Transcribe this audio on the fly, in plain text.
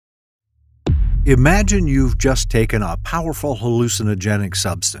Imagine you've just taken a powerful hallucinogenic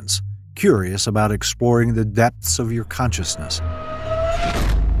substance, curious about exploring the depths of your consciousness.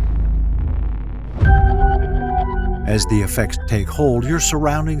 As the effects take hold, your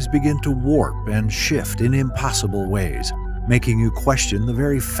surroundings begin to warp and shift in impossible ways, making you question the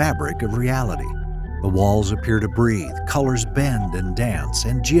very fabric of reality. The walls appear to breathe, colors bend and dance,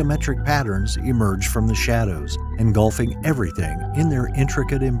 and geometric patterns emerge from the shadows, engulfing everything in their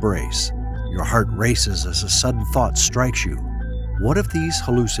intricate embrace. Your heart races as a sudden thought strikes you. What if these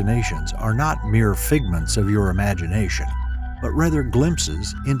hallucinations are not mere figments of your imagination, but rather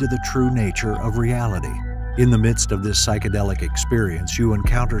glimpses into the true nature of reality? In the midst of this psychedelic experience, you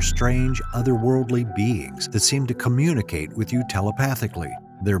encounter strange, otherworldly beings that seem to communicate with you telepathically.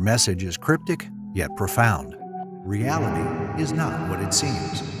 Their message is cryptic, yet profound. Reality is not what it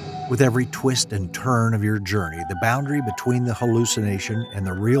seems. With every twist and turn of your journey, the boundary between the hallucination and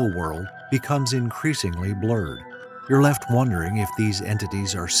the real world becomes increasingly blurred. You're left wondering if these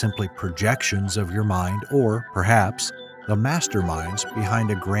entities are simply projections of your mind or, perhaps, the masterminds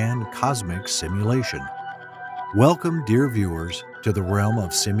behind a grand cosmic simulation. Welcome, dear viewers, to the realm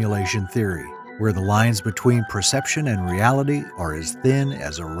of simulation theory, where the lines between perception and reality are as thin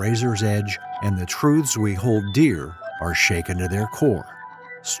as a razor's edge and the truths we hold dear are shaken to their core.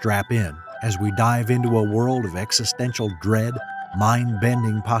 Strap in as we dive into a world of existential dread,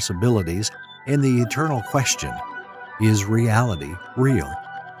 mind-bending possibilities, and the eternal question, is reality real?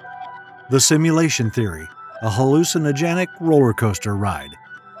 The Simulation Theory, a hallucinogenic roller coaster ride.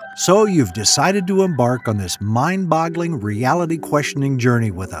 So you've decided to embark on this mind-boggling reality-questioning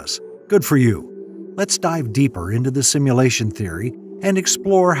journey with us. Good for you. Let's dive deeper into the simulation theory and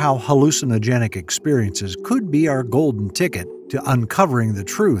explore how hallucinogenic experiences could be our golden ticket to uncovering the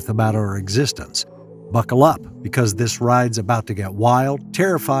truth about our existence. Buckle up, because this ride's about to get wild,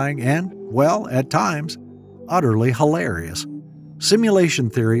 terrifying, and, well, at times, utterly hilarious. Simulation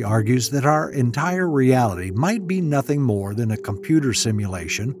theory argues that our entire reality might be nothing more than a computer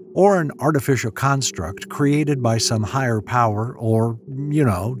simulation or an artificial construct created by some higher power or,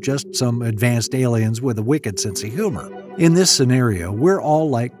 just some advanced aliens with a wicked sense of humor. In this scenario, we're all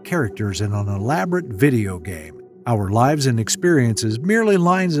like characters in an elaborate video game. Our lives and experiences merely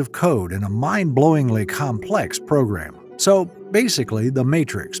lines of code in a mind-blowingly complex program. So, basically, the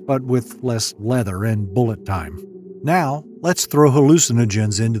Matrix, but with less leather and bullet time. Now, let's throw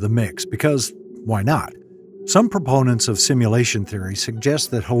hallucinogens into the mix, because why not? Some proponents of simulation theory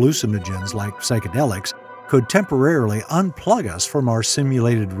suggest that hallucinogens like psychedelics could temporarily unplug us from our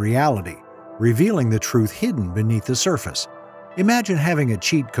simulated reality, revealing the truth hidden beneath the surface. Imagine having a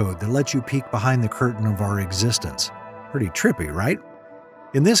cheat code that lets you peek behind the curtain of our existence. Pretty trippy, right?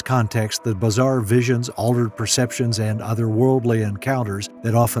 In this context, the bizarre visions, altered perceptions, and otherworldly encounters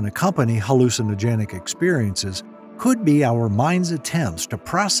that often accompany hallucinogenic experiences could be our mind's attempts to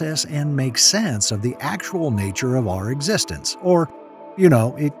process and make sense of the actual nature of our existence. Or,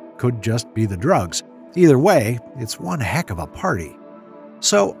 it could just be the drugs. Either way, it's one heck of a party.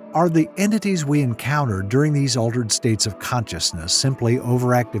 So, are the entities we encounter during these altered states of consciousness simply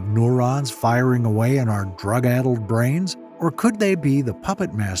overactive neurons firing away in our drug-addled brains? Or could they be the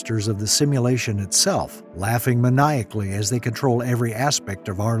puppet masters of the simulation itself, laughing maniacally as they control every aspect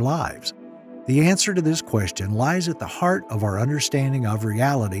of our lives? The answer to this question lies at the heart of our understanding of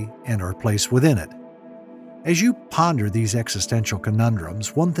reality and our place within it. As you ponder these existential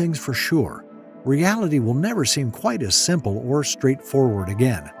conundrums, one thing's for sure: reality will never seem quite as simple or straightforward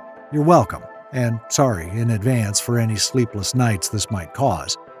again. You're welcome, and sorry in advance for any sleepless nights this might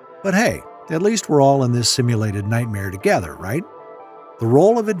cause. But hey, at least we're all in this simulated nightmare together, right? The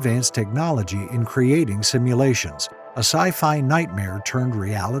role of advanced technology in creating simulations, a sci-fi nightmare turned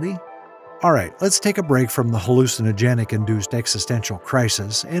reality? Alright, let's take a break from the hallucinogenic-induced existential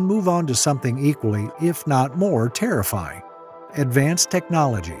crisis and move on to something equally, if not more, terrifying. Advanced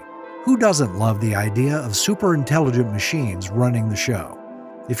technology. Who doesn't love the idea of super-intelligent machines running the show?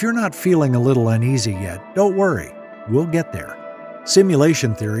 If you're not feeling a little uneasy yet, don't worry, we'll get there.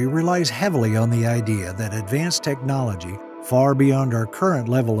 Simulation theory relies heavily on the idea that advanced technology, far beyond our current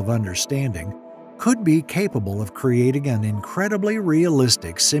level of understanding, could be capable of creating an incredibly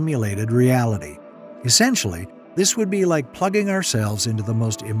realistic simulated reality. Essentially, this would be like plugging ourselves into the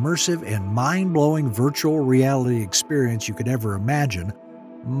most immersive and mind-blowing virtual reality experience you could ever imagine,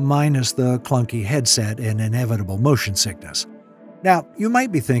 minus the clunky headset and inevitable motion sickness. Now, you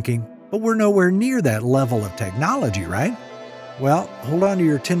might be thinking, but we're nowhere near that level of technology, right? Well, hold on to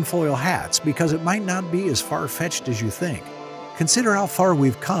your tinfoil hats, because it might not be as far-fetched as you think. Consider how far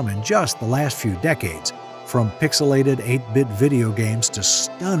we've come in just the last few decades. From pixelated 8-bit video games to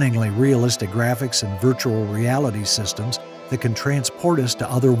stunningly realistic graphics and virtual reality systems that can transport us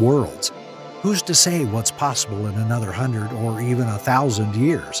to other worlds. Who's to say what's possible in another 100 or even 1,000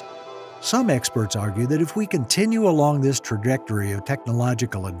 years? Some experts argue that if we continue along this trajectory of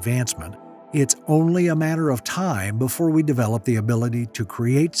technological advancement, it's only a matter of time before we develop the ability to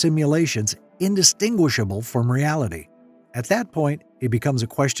create simulations indistinguishable from reality. At that point, it becomes a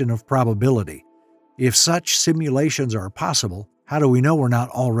question of probability. If such simulations are possible, how do we know we're not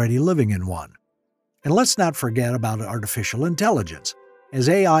already living in one? And let's not forget about artificial intelligence. As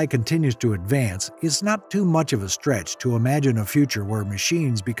AI continues to advance, it's not too much of a stretch to imagine a future where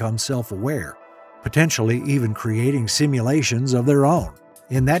machines become self-aware, potentially even creating simulations of their own.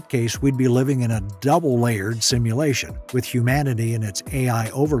 In that case, we'd be living in a double-layered simulation, with humanity and its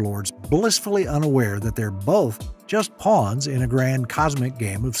AI overlords blissfully unaware that they're both just pawns in a grand cosmic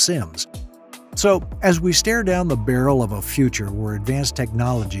game of Sims. So, as we stare down the barrel of a future where advanced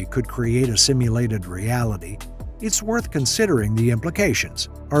technology could create a simulated reality, it's worth considering the implications.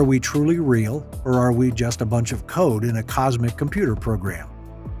 Are we truly real, or are we just a bunch of code in a cosmic computer program?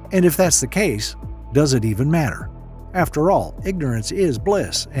 And if that's the case, does it even matter? After all, ignorance is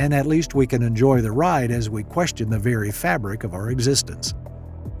bliss, and at least we can enjoy the ride as we question the very fabric of our existence.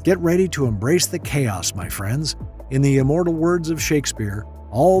 Get ready to embrace the chaos, my friends. In the immortal words of Shakespeare,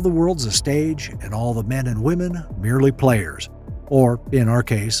 all the world's a stage, and all the men and women merely players. Or, in our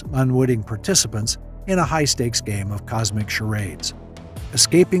case, unwitting participants in a high-stakes game of cosmic charades.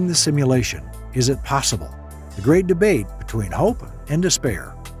 Escaping the simulation, is it possible? The great debate between hope and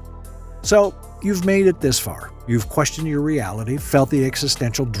despair. So, you've made it this far. You've questioned your reality, felt the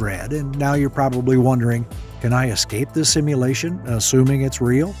existential dread, and now you're probably wondering, can I escape this simulation, assuming it's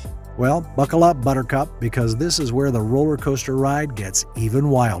real? Well, buckle up, Buttercup, because this is where the roller coaster ride gets even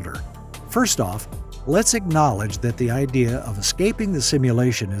wilder. First off, let's acknowledge that the idea of escaping the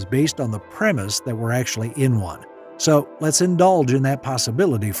simulation is based on the premise that we're actually in one. So let's indulge in that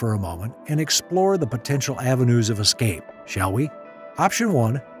possibility for a moment and explore the potential avenues of escape, shall we? Option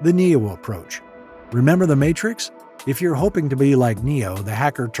 1, the Neo approach. Remember the Matrix? If you're hoping to be like Neo, the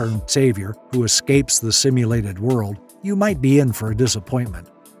hacker-turned-savior who escapes the simulated world, you might be in for a disappointment.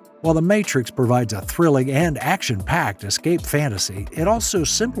 While The Matrix provides a thrilling and action-packed escape fantasy, it also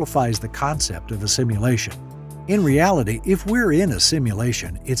simplifies the concept of a simulation. In reality, if we're in a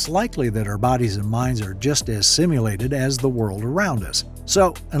simulation, it's likely that our bodies and minds are just as simulated as the world around us.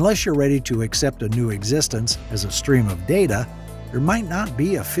 So, unless you're ready to accept a new existence as a stream of data, there might not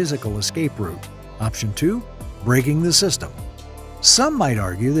be a physical escape route. Option 2, breaking the system. Some might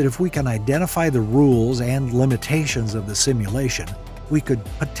argue that if we can identify the rules and limitations of the simulation, we could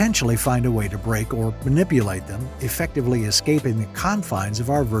potentially find a way to break or manipulate them, effectively escaping the confines of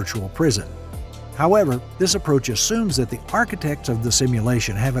our virtual prison. However, this approach assumes that the architects of the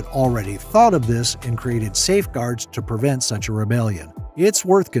simulation haven't already thought of this and created safeguards to prevent such a rebellion. It's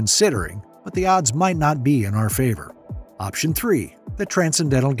worth considering, but the odds might not be in our favor. Option 3, the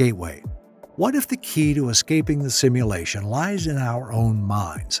Transcendental Gateway. What if the key to escaping the simulation lies in our own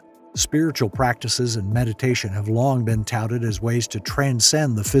minds? Spiritual practices and meditation have long been touted as ways to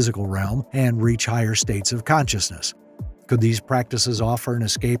transcend the physical realm and reach higher states of consciousness. Could these practices offer an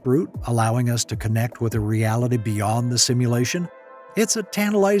escape route, allowing us to connect with a reality beyond the simulation? It's a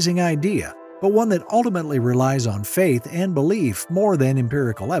tantalizing idea, but one that ultimately relies on faith and belief more than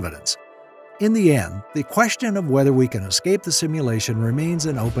empirical evidence. In the end, the question of whether we can escape the simulation remains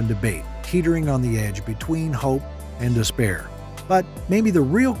an open debate, teetering on the edge between hope and despair. But maybe the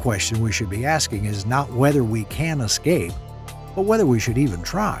real question we should be asking is not whether we can escape, but whether we should even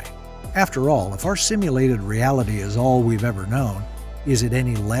try. After all, if our simulated reality is all we've ever known, is it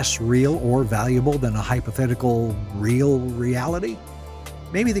any less real or valuable than a hypothetical real reality?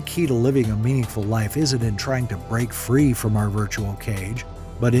 Maybe the key to living a meaningful life isn't in trying to break free from our virtual cage,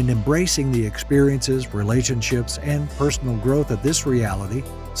 but in embracing the experiences, relationships, and personal growth that this reality,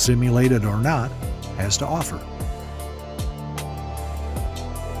 simulated or not, has to offer.